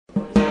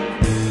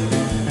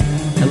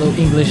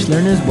English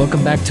learners,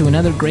 welcome back to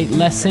another great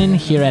lesson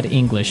here at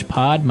English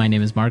Pod. My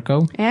name is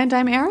Marco. And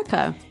I'm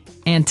Erica.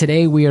 And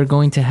today we are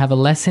going to have a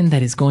lesson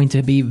that is going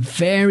to be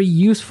very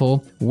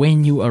useful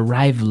when you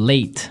arrive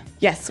late.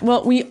 Yes,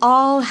 well, we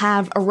all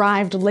have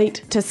arrived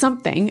late to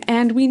something,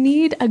 and we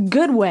need a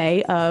good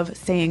way of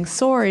saying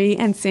sorry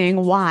and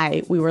saying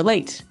why we were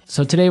late.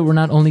 So today we're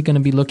not only going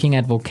to be looking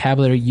at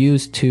vocabulary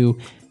used to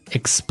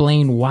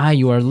explain why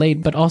you are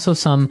late, but also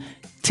some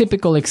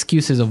typical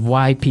excuses of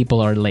why people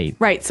are late.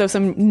 Right, so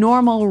some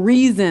normal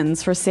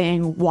reasons for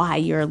saying why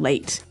you're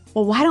late.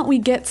 Well, why don't we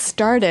get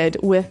started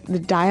with the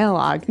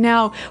dialogue?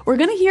 Now, we're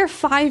going to hear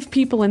 5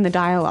 people in the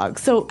dialogue.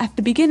 So at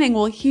the beginning,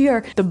 we'll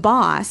hear the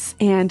boss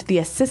and the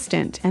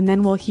assistant, and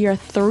then we'll hear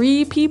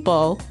 3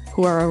 people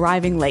who are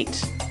arriving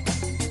late.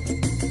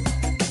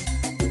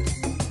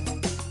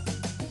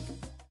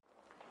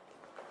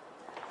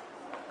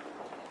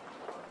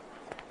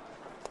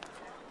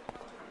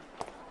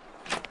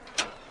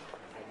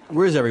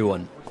 Where's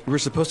everyone? We were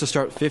supposed to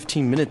start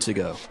 15 minutes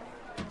ago.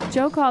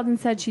 Jo called and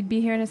said she'd be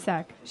here in a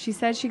sec. She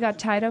said she got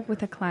tied up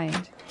with a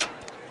client.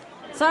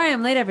 Sorry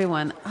I'm late,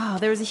 everyone. Oh,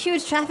 there was a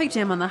huge traffic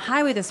jam on the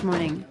highway this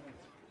morning.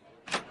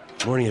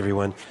 Morning,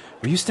 everyone.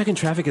 Were you stuck in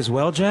traffic as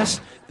well,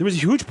 Jess? There was a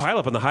huge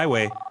pileup on the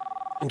highway,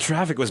 and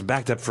traffic was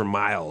backed up for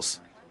miles.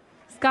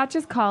 Scott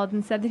just called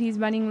and said that he's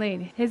running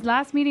late. His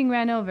last meeting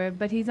ran over,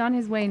 but he's on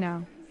his way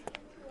now.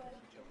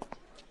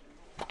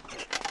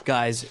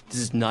 Guys, this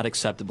is not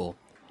acceptable.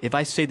 If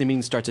I say the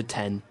meeting starts at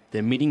 10,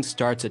 the meeting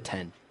starts at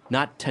 10,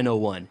 not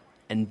 10:01,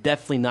 and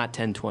definitely not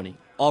 10:20.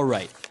 All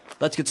right,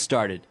 let's get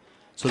started.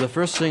 So the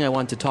first thing I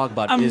want to talk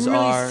about is I'm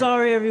really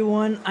sorry,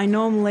 everyone. I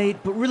know I'm late,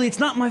 but really, it's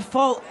not my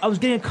fault. I was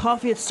getting a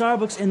coffee at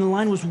Starbucks, and the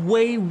line was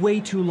way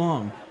too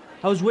long.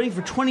 I was waiting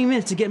for 20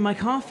 minutes to get my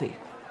coffee.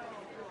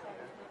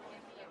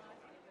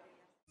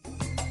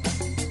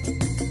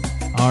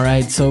 All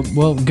right, so,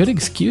 well, good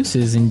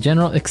excuses in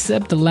general,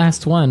 except the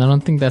last one. I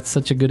don't think that's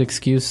such a good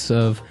excuse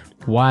of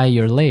why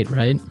you're late,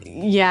 right?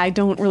 Yeah, I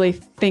don't really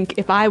think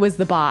if I was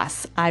the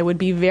boss, I would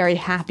be very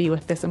happy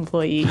with this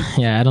employee.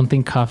 Yeah, I don't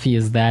think coffee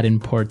is that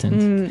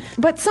important.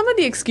 But some of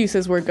the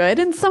excuses were good,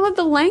 and some of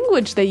the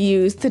language they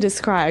used to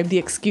describe the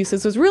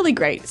excuses was really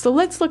great. So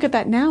let's look at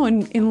that now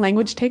in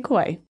language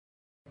takeaway.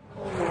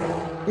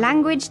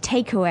 Language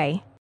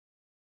takeaway.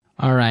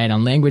 All right,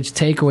 on language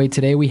takeaway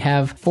today, we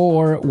have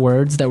 4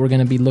 words that we're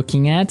going to be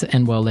looking at.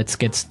 And well, let's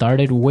get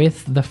started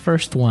with the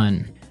first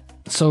one.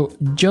 So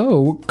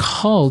Jo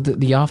called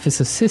the office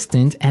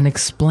assistant and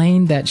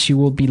explained that she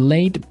will be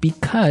late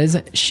because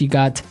she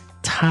got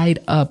tied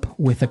up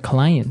with a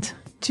client.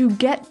 To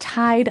get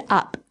tied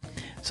up.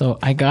 So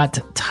I got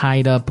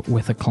tied up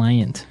with a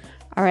client.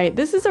 All right,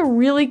 this is a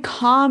really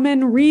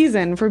common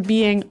reason for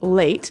being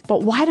late,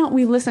 but why don't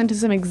we listen to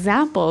some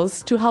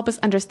examples to help us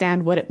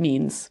understand what it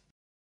means?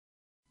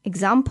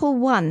 Example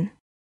 1.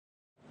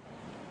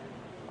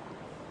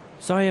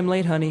 Sorry I'm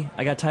late, honey.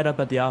 I got tied up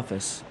at the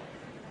office.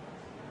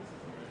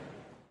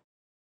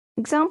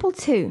 Example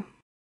 2.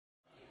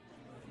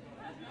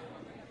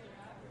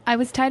 I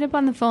was tied up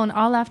on the phone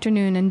all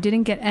afternoon and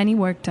didn't get any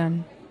work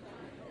done.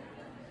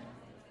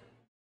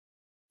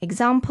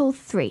 Example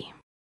 3.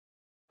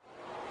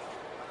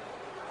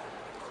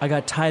 I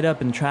got tied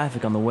up in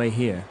traffic on the way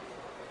here.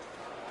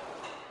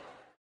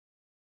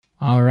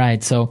 All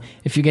right, so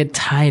if you get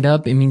tied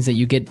up, it means that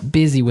you get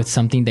busy with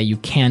something that you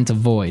can't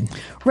avoid.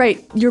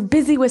 Right, you're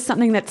busy with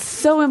something that's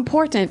so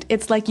important,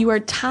 it's like you are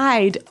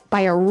tied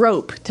by a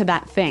rope to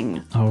that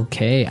thing.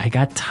 Okay, I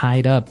got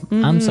tied up.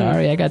 I'm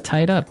sorry, I got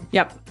tied up.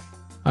 Yep.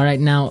 All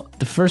right, now,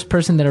 the first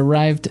person that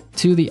arrived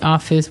to the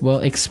office, well,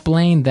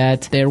 explained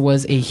that there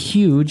was a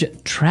huge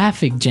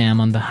traffic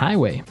jam on the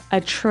highway.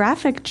 A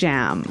traffic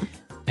jam.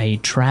 A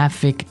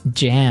traffic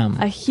jam.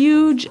 A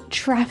huge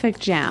traffic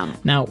jam.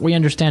 Now, we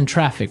understand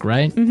traffic,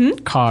 right?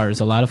 Mm-hmm. Cars,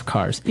 a lot of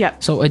cars.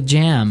 Yep. So a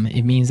jam,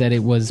 it means that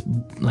it was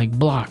like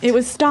blocked. It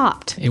was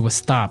stopped. It was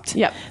stopped.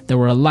 Yep. There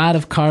were a lot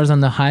of cars on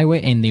the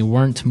highway and they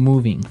weren't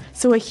moving.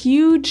 So a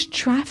huge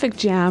traffic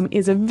jam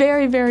is a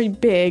very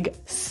big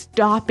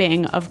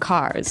stopping of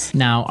cars.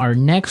 Now, our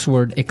next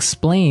word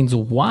explains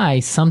why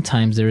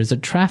sometimes there is a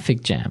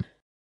traffic jam.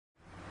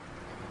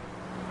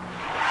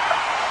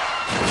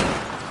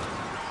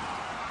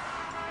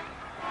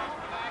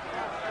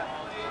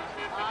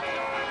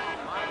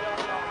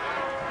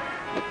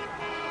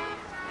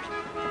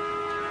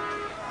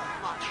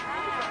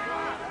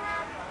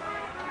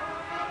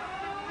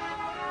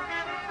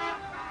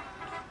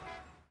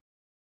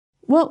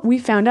 Well, we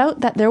found out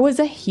that there was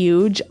a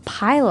huge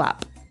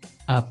pileup.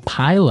 A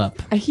pileup.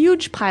 A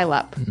huge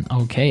pileup.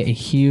 Okay, a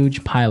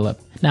huge pileup.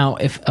 Now,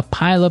 if a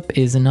pileup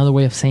is another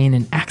way of saying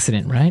an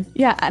accident, right?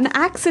 Yeah, an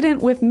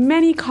accident with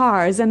many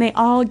cars and they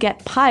all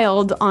get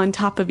piled on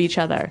top of each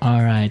other.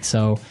 All right,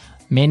 so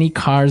many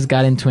cars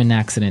got into an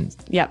accident.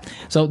 Yep.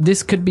 So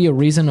this could be a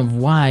reason of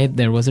why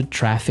there was a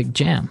traffic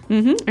jam.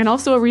 Mm-hmm. And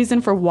also a reason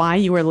for why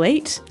you were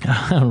late.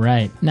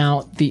 Right.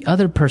 Now, the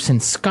other person,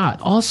 Scott,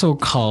 also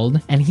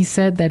called and he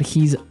said that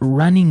he's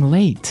running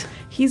late.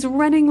 He's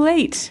running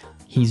late.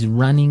 He's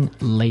running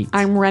late.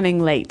 I'm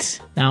running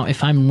late. Now,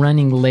 if I'm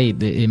running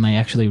late, am I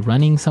actually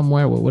running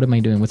somewhere? What am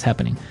I doing? What's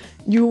happening?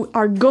 You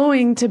are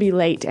going to be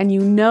late, and you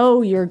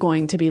know you're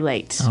going to be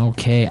late.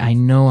 Okay, I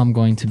know I'm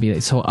going to be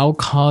late. So I'll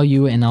call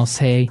you and I'll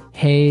say,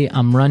 hey,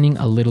 I'm running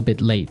a little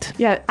bit late.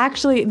 Yeah,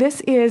 actually,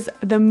 this is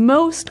the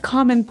most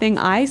common thing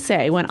I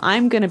say when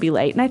I'm going to be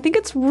late. And I think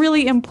it's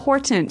really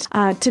important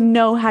to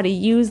know how to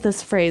use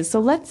this phrase. So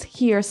let's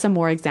hear some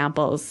more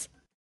examples.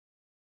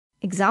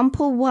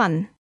 Example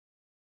 1.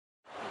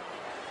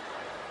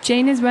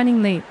 Jane is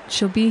running late.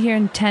 She'll be here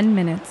in 10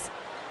 minutes.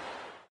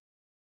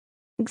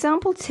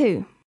 Example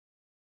 2.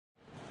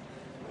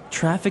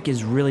 Traffic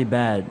is really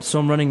bad, so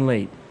I'm running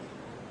late.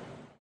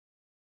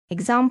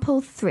 Example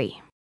 3.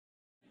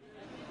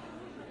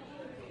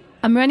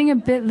 I'm running a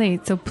bit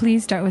late, so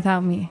please start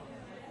without me.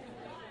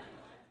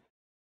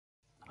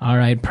 All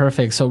right,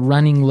 perfect. So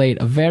running late,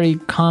 a very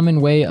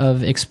common way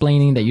of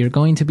explaining that you're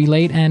going to be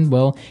late, and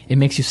well, it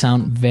makes you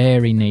sound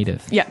very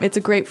native. Yeah, it's a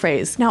great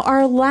phrase. Now,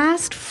 our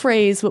last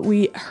phrase, what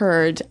we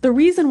heard, the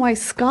reason why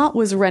Scott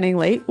was running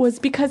late was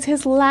because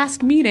his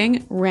last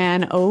meeting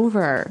ran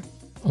over.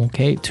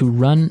 Okay, to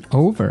run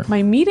over.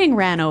 My meeting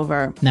ran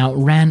over. Now,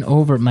 ran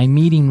over, my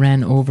meeting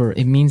ran over,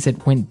 it means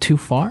it went too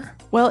far?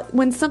 Well,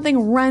 when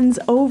something runs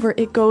over,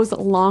 it goes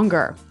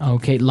longer.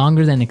 Okay,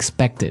 longer than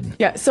expected.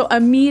 Yeah, so a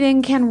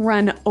meeting can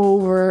run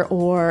over,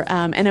 or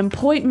an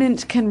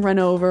appointment can run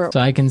over.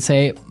 So I can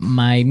say,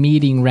 my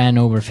meeting ran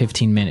over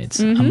 15 minutes.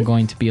 I'm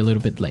going to be a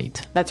little bit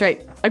late. That's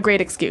right. A great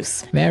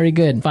excuse. Very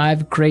good.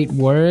 5 great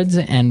words,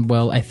 and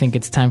well, I think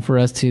it's time for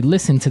us to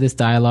listen to this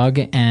dialogue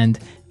and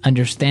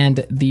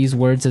understand these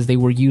words as they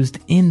were used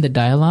in the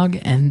dialogue,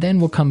 and then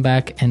we'll come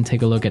back and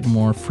take a look at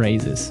more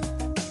phrases.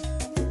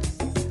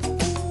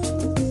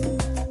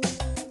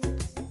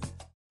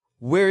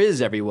 Where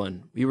is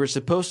everyone? We were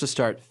supposed to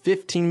start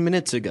 15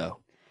 minutes ago.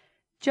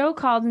 Jo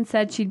called and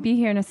said she'd be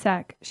here in a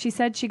sec. She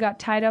said she got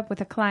tied up with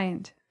a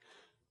client.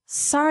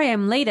 Sorry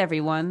I'm late,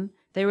 everyone.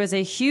 There was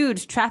a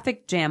huge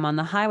traffic jam on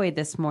the highway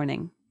this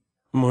morning.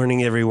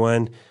 Morning,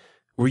 everyone.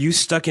 Were you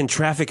stuck in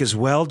traffic as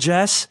well,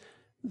 Jess?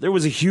 There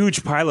was a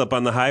huge pileup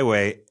on the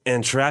highway,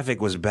 and traffic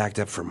was backed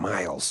up for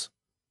miles.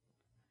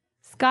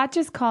 Scott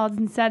just called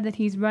and said that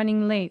he's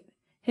running late.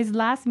 His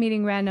last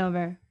meeting ran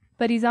over,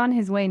 but he's on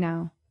his way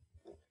now.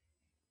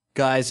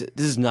 Guys,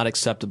 this is not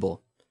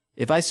acceptable.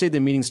 If I say the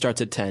meeting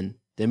starts at 10,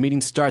 the meeting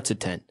starts at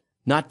 10,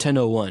 not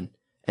 10:01,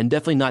 and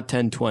definitely not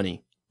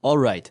 10:20. All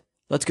right,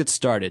 let's get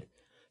started.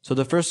 So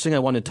the first thing I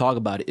want to talk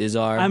about is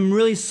our... I'm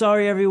really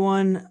sorry,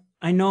 everyone.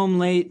 I know I'm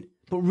late,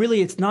 but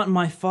really it's not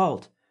my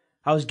fault.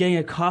 I was getting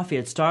a coffee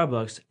at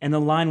Starbucks, and the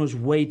line was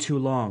way too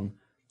long.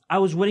 I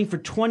was waiting for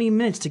 20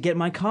 minutes to get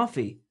my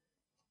coffee.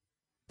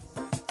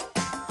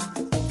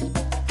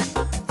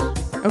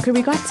 Okay,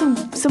 we got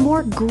some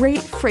more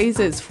great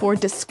phrases for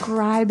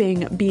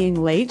describing being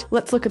late.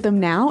 Let's look at them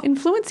now in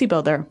Fluency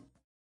Builder.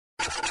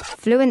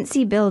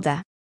 Fluency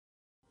Builder.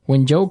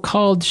 When Jo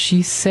called,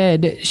 she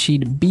said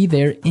she'd be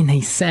there in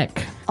a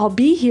sec. I'll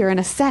be here in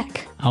a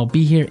sec. I'll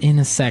be here in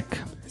a sec.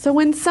 So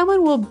when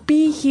someone will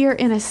be here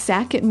in a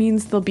sec, it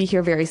means they'll be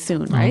here very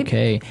soon, right?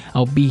 Okay,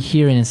 I'll be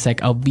here in a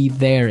sec. I'll be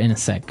there in a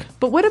sec.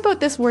 But what about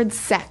this word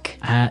sec?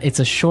 It's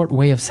a short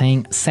way of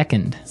saying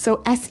second.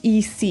 So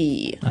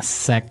S-E-C. A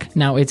sec.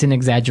 Now, it's an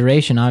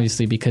exaggeration,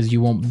 obviously, because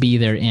you won't be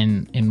there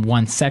in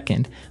 1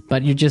 second,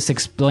 but you're just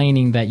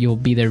explaining that you'll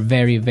be there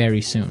very,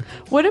 very soon.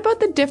 What about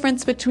the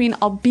difference between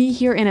I'll be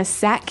here in a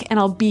sec and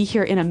I'll be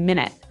here in a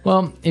minute?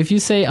 Well, if you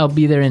say I'll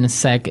be there in a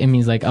sec, it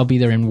means like I'll be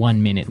there in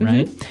 1 minute,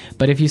 right?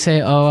 But if you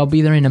say, oh, I'll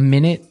be there in a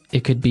minute,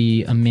 it could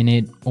be a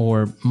minute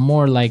or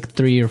more like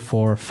 3 or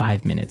 4 or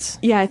 5 minutes.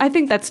 Yeah, I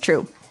think that's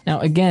true. Now,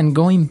 again,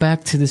 going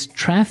back to this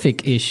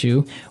traffic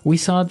issue, we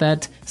saw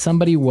that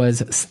somebody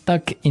was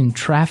stuck in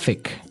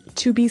traffic.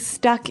 To be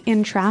stuck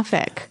in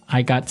traffic.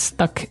 I got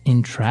stuck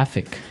in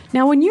traffic.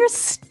 Now, when you're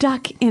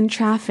stuck in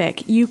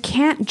traffic, you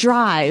can't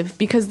drive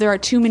because there are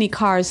too many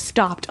cars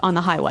stopped on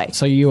the highway.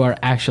 So you are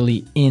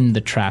actually in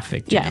the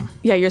traffic jam.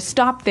 Yeah, you're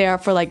stopped there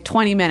for like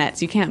 20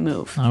 minutes. You can't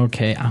move.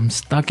 Okay, I'm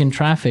stuck in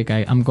traffic.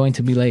 I'm going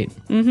to be late.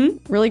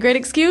 Really great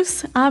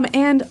excuse.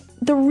 And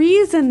the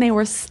reason they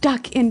were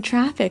stuck in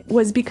traffic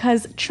was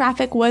because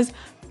traffic was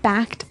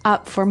backed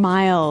up for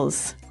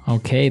miles.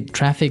 Okay,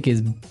 traffic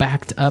is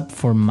backed up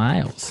for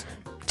miles.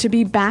 To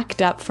be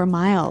backed up for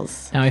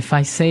miles. Now, if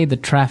I say the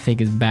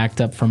traffic is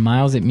backed up for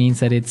miles, it means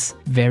that it's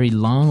very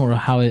long, or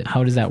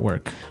how does that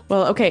work?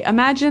 Well, okay,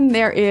 imagine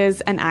there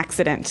is an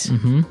accident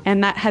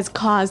and that has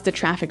caused a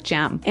traffic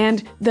jam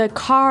and the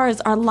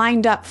cars are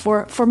lined up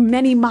for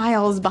many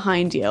miles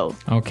behind you.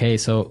 Okay,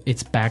 so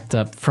it's backed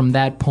up. From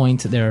that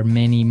point, there are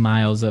many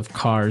miles of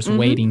cars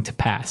waiting to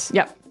pass.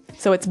 Yep.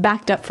 So it's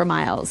backed up for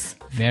miles.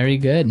 Very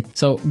good.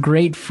 So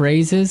great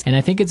phrases, and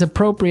I think it's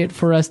appropriate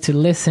for us to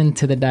listen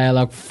to the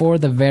dialogue for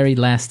the very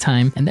last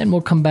time, and then we'll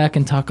come back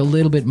and talk a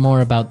little bit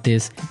more about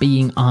this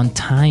being on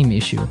time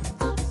issue.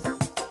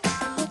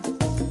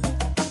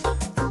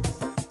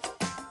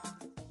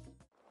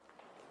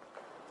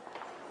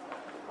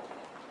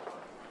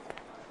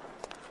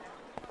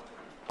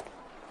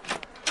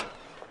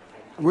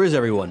 Where's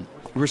everyone?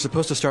 We were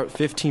supposed to start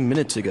 15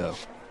 minutes ago.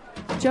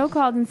 Joe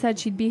called and said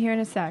she'd be here in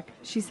a sec.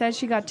 She said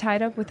she got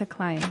tied up with a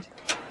client.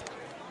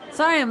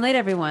 Sorry I'm late,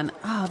 everyone.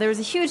 Oh, there was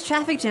a huge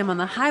traffic jam on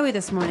the highway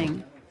this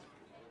morning.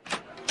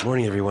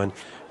 Morning, everyone.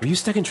 Were you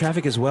stuck in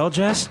traffic as well,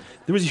 Jess?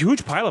 There was a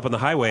huge pileup on the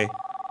highway,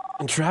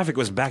 and traffic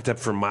was backed up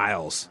for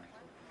miles.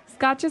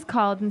 Scott just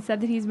called and said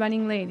that he's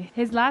running late.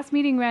 His last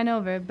meeting ran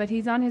over, but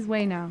he's on his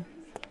way now.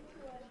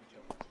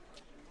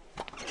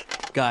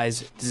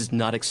 Guys, this is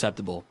not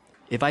acceptable.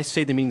 If I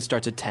say the meeting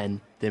starts at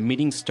 10, the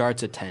meeting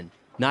starts at 10,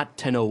 not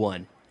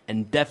 10:01,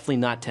 and definitely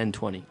not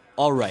 10:20.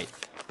 All right,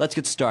 let's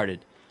get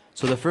started.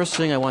 So the first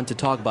thing I want to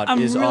talk about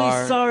is I'm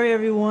really sorry,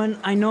 everyone.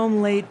 I know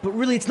I'm late, but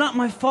really, it's not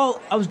my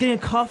fault. I was getting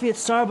a coffee at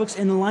Starbucks,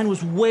 and the line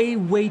was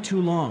way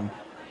too long.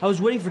 I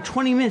was waiting for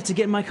 20 minutes to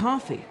get my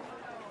coffee.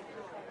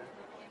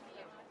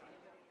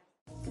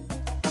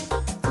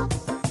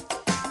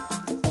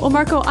 Well,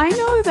 Marco, I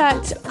know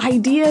that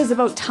ideas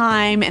about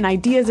time and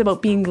ideas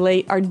about being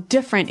late are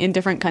different in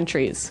different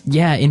countries.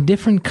 Yeah, in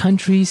different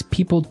countries,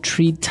 people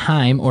treat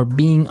time or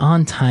being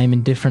on time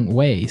in different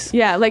ways.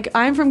 Yeah, like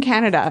I'm from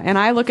Canada and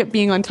I look at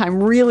being on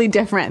time really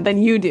different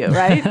than you do,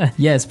 right?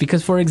 Yes,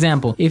 because for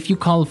example, if you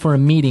call for a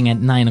meeting at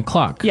 9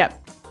 o'clock, Yep.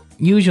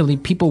 usually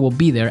people will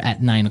be there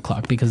at 9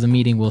 o'clock because the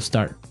meeting will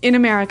start. In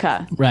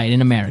America. Right,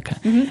 in America.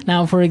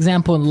 Now, for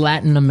example, in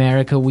Latin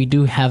America, we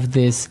do have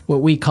this,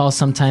 what we call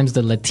sometimes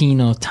the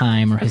Latino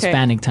time or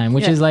Hispanic time,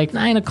 which is like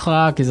 9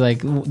 o'clock is like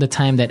the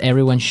time that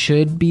everyone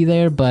should be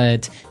there,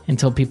 but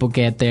until people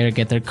get there,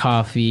 get their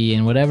coffee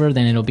and whatever,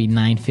 then it'll be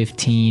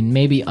 9:15,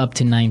 maybe up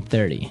to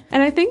 9:30.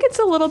 And I think it's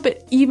a little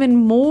bit even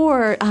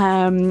more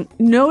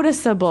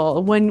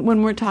noticeable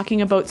when we're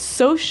talking about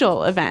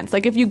social events.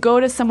 Like if you go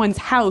to someone's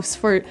house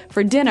for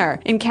dinner,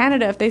 in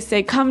Canada, if they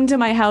say, come to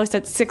my house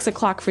at 6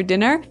 o'clock for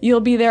dinner, you'll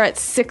be there at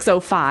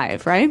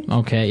 6:05, right?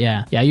 Okay,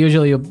 yeah. Yeah,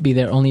 usually you'll be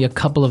there only a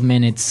couple of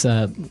minutes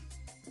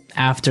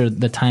after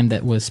the time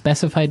that was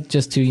specified,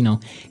 just to,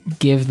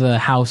 give the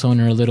house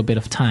owner a little bit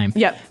of time.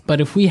 Yep.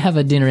 But if we have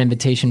a dinner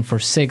invitation for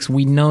 6,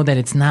 we know that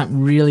it's not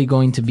really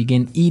going to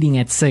begin eating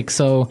at 6,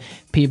 so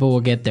people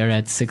will get there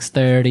at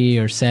 6:30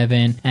 or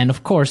 7. And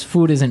of course,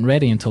 food isn't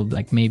ready until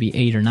like maybe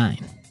 8 or 9.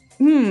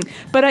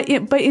 But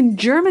in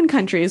German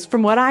countries,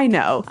 from what I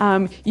know,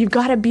 you've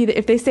got to be there.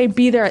 If they say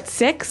be there at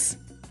 6,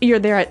 you're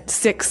there at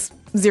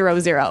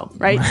 6:00,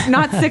 right?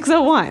 Not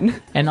 6:01.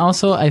 And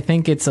also, I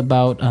think it's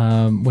about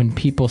when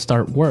people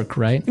start work,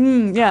 right?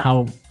 Yeah.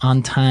 How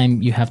on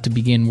time you have to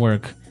begin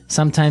work.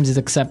 Sometimes it's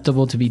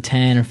acceptable to be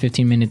 10 or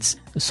 15 minutes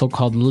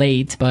so-called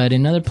late, but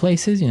in other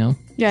places,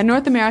 Yeah,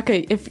 North America,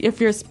 if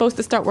you're supposed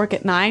to start work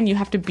at 9, you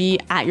have to be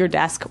at your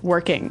desk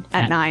working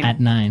at 9. At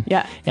 9.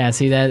 Yeah. Yeah,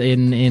 see that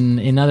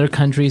in other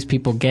countries,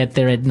 people get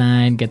there at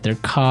 9, get their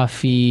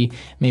coffee,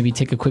 maybe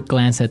take a quick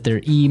glance at their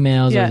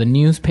emails or the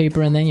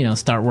newspaper, and then,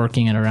 start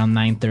working at around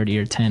 9:30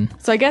 or 10.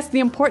 So I guess the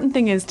important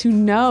thing is to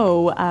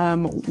know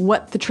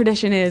what the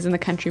tradition is in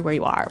the country where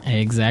you are.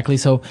 Exactly.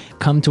 So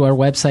come to our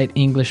website,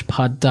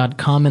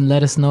 englishpod.com, and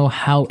let us know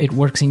how it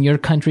works in your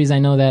countries. I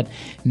know that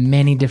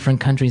many different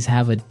countries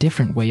have a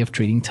different way of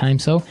treating time,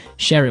 so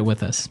share it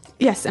with us.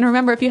 Yes, and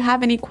remember, if you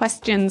have any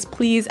questions,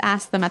 please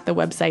ask them at the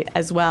website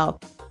as well.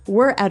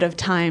 We're out of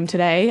time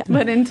today,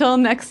 but until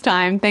next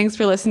time, thanks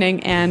for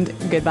listening and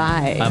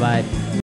goodbye. Bye-bye.